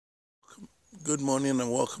Good morning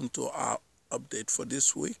and welcome to our update for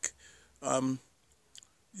this week. Um,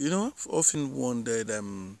 I've often wondered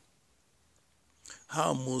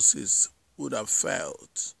how Moses would have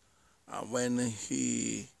felt when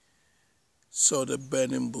he saw the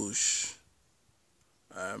burning bush,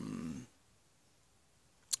 um,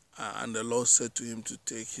 and the Lord said to him to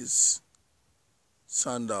take his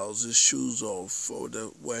sandals, his shoes off, for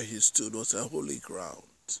where he stood was a holy ground.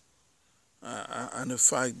 And the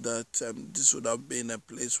fact that this would have been a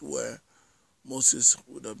place where Moses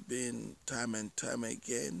would have been time and time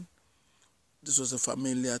again. This was a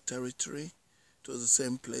familiar territory. It was the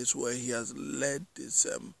same place where he has led this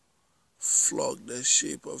flock, the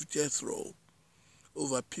sheep of Jethro,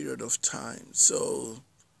 over a period of time. So,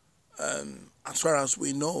 as far as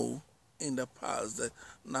we know, in the past, that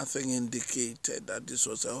nothing indicated that this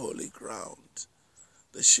was a holy ground.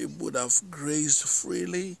 The sheep would have grazed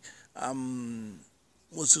freely.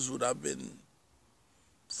 Moses would have been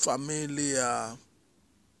familiar.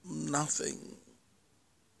 Nothing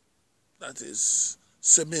that is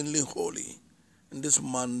seemingly holy in this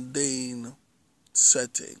mundane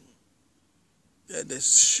setting. Yeah, the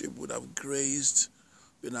sheep would have grazed,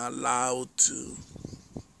 been allowed to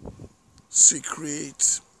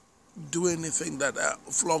secrete, do anything that a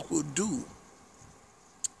flock would do.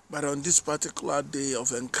 But on this particular day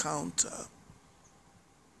of encounter,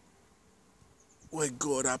 where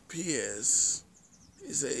God appears,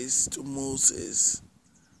 he says to Moses,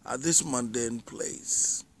 at this mundane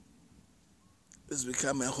place, it's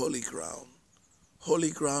become a holy ground.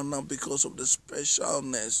 Holy ground not because of the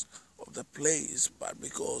specialness of the place, but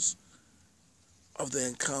because of the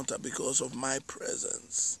encounter, because of my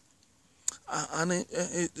presence. And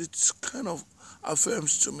it kind of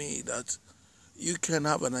affirms to me that you can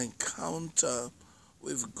have an encounter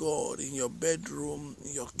with God in your bedroom,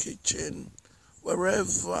 in your kitchen,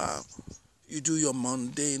 wherever you do your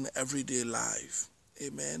mundane everyday life.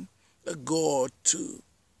 Amen. That God too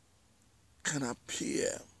can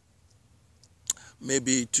appear.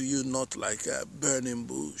 Maybe to you not like a burning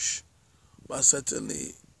bush, but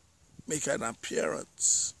certainly make an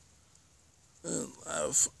appearance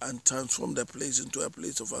and transform the place into a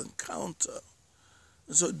place of encounter.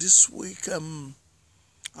 And so this week,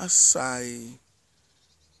 as I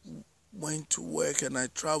went to work and I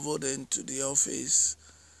traveled into the office,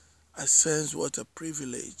 I sensed what a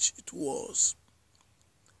privilege it was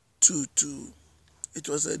to it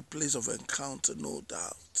was a place of encounter, no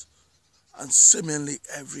doubt. And seemingly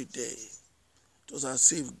every day, it was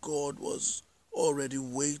as if God was already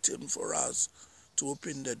waiting for us to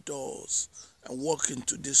open the doors and walk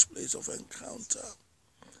into this place of encounter.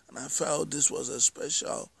 And I felt this was a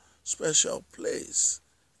special place.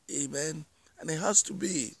 Amen. And it has to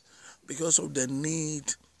be because of the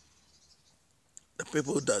need, the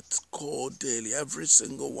people that call daily, every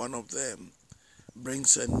single one of them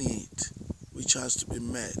brings a need which has to be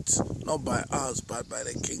met, not by us, but by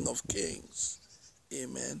the King of Kings.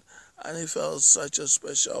 Amen. And it felt such a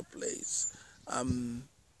special place. And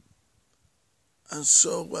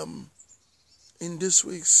so in this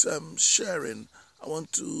week's sharing, I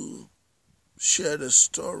want to share the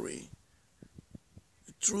story,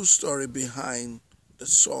 the true story behind the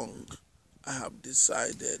song I have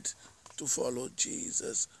decided to follow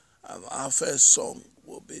Jesus. Our first song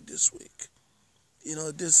will be this week.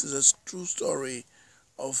 This is a true story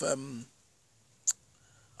of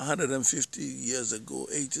 150 years ago,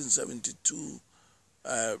 1872,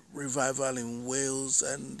 revival in Wales,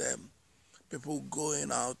 and people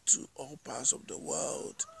going out to all parts of the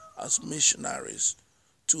world as missionaries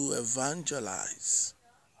to evangelize.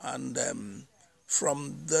 And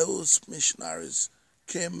from those missionaries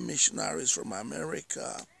came missionaries from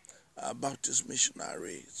America, Baptist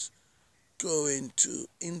missionaries going to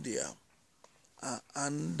India.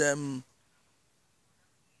 And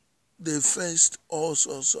they faced all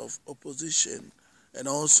sorts of opposition and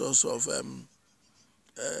all sorts of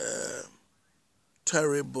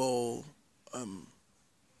terrible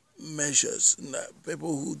measures.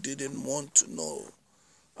 People who didn't want to know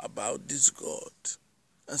about this God.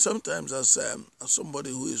 And sometimes as somebody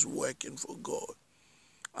who is working for God,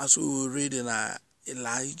 as we will read in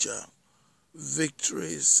Elijah,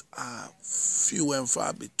 victories are few and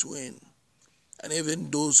far between. And even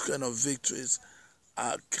those kind of victories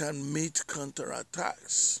can meet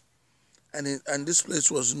counterattacks. And this place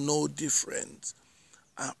was no different.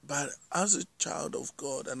 But as a child of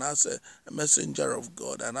God and as a messenger of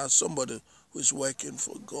God and as somebody who is working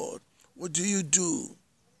for God, what do you do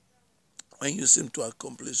when you seem to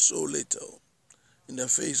accomplish so little in the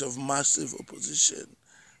face of massive opposition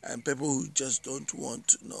and people who just don't want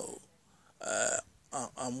to know?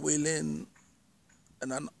 I'm willing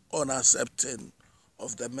and unaccepting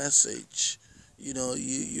of the message,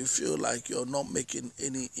 you feel like you're not making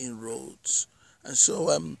any inroads. And so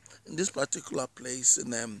in this particular place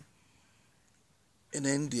in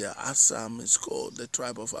India, Assam is called the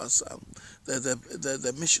tribe of Assam.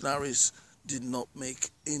 The missionaries did not make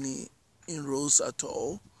any inroads at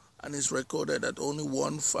all, and it's recorded that only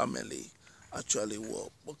one family actually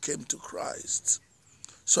came to Christ.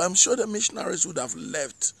 So I'm sure the missionaries would have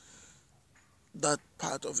left that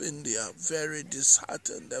part of India very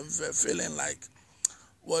disheartened and feeling like,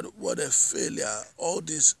 what a failure, all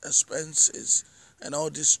these expenses and all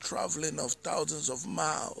this traveling of thousands of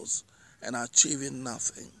miles and achieving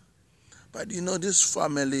nothing. But this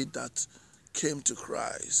family that came to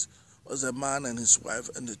Christ was a man and his wife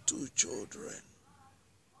and the two children.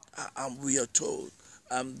 And we are told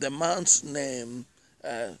the man's name,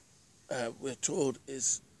 we're told,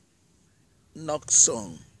 is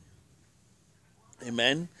Noxon.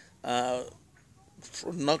 Amen.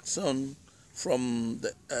 From Noxon, from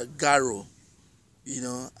the Garo,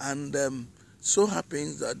 and so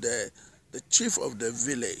happens that the chief of the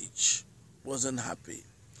village wasn't happy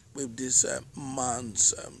with this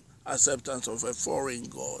man's acceptance of a foreign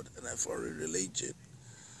god and a foreign religion.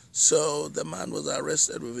 So the man was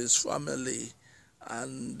arrested with his family,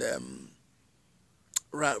 and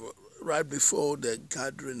right before the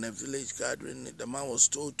gathering, the village gathering, the man was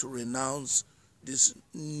told to renounce this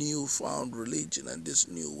newfound religion and this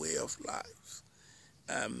new way of life.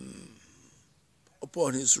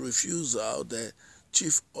 Upon his refusal, the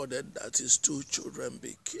chief ordered that his two children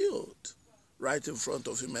be killed right in front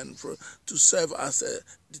of him, and to serve as a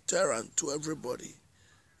deterrent to everybody.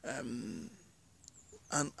 And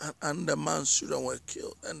the man's children were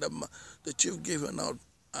killed, and the chief gave him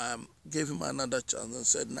another chance and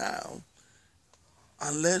said, now,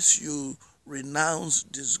 unless you renounce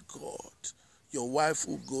this God, your wife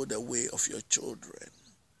will go the way of your children.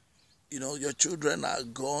 Your children are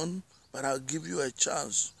gone, but I'll give you a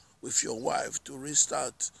chance with your wife to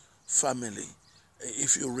restart family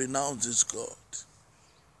if you renounce this God.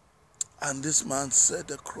 And this man said,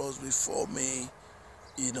 the cross before me,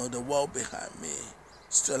 the world behind me,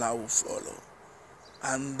 still I will follow.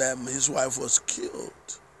 And his wife was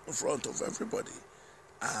killed in front of everybody.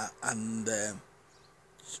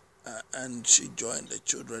 And she joined the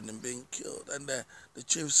children in being killed. And the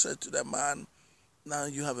chief said to the man, now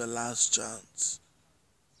you have a last chance.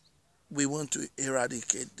 We want to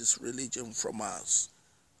eradicate this religion from us.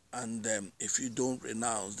 And if you don't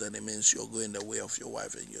renounce, then it means you're going the way of your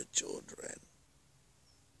wife and your children.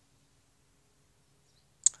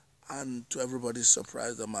 And to everybody's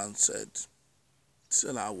surprise, the man said,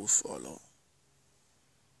 still I will follow.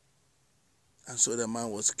 And so the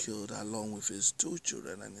man was killed along with his two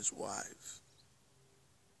children and his wife.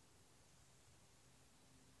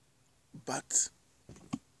 But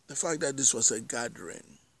the fact that this was a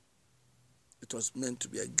gathering, it was meant to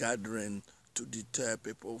be a gathering to deter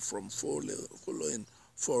people from following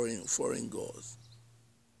foreign gods.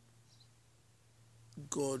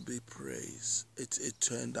 God be praised. It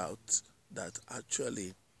turned out that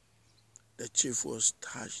actually the chief was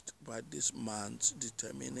touched by this man's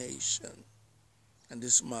determination and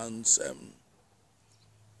this man's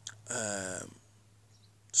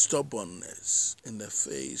stubbornness in the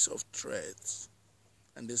face of threats,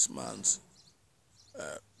 and this man's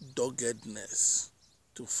doggedness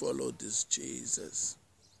to follow this Jesus,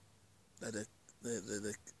 that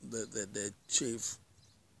the chief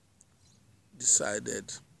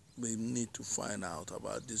decided, we need to find out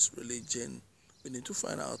about this religion. We need to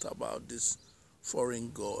find out about this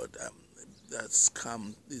foreign god that's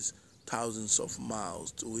come these thousands of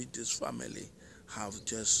miles, to which this family have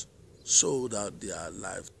just sold out their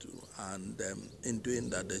life to. And in doing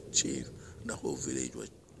that, the chief, the whole village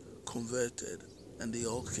was converted, and they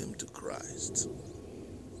all came to Christ.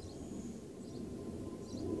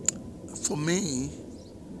 For me,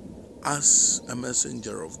 as a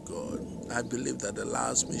messenger of God, I believe that the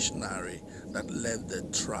last missionary that left the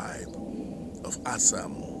tribe of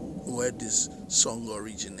Assam, where this song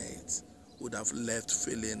originates, would have left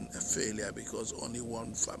feeling a failure because only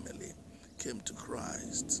one family came to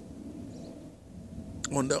Christ.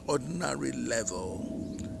 On the ordinary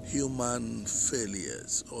level, human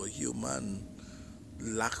failures or human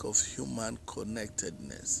lack of human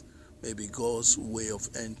connectedness may be God's way of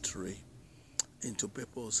entry into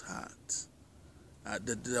people's hearts.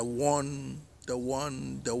 The one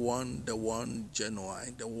genuine,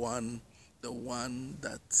 the one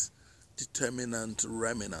that determinant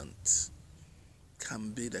remnant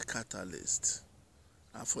can be the catalyst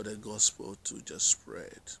for the gospel to just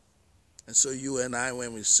spread. And so you and I,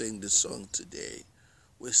 when we sing this song today,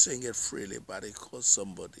 We sing it freely, but it costs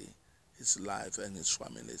somebody his life and his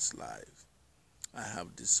family's life. I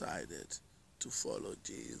have decided to follow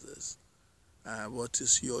Jesus. What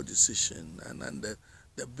is your decision? And then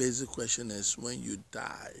the basic question is, when you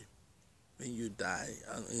die,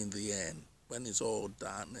 in the end, when it's all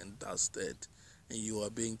done and dusted, and you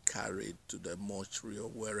are being carried to the mortuary or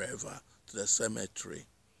wherever, to the cemetery,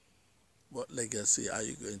 what legacy are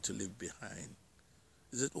you going to leave behind?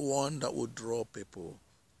 Is it one that will draw people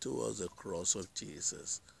towards the cross of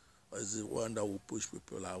Jesus? Or is it one that will push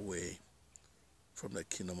people away from the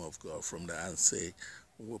kingdom of God, from the and say,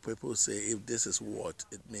 when people say, if this is what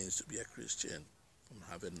it means to be a Christian, I'm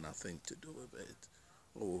having nothing to do with it.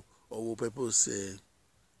 Or will people say,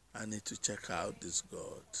 I need to check out this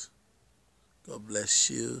God? God bless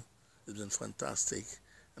you. It's been fantastic.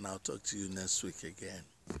 And I'll talk to you next week again.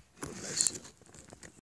 God bless you.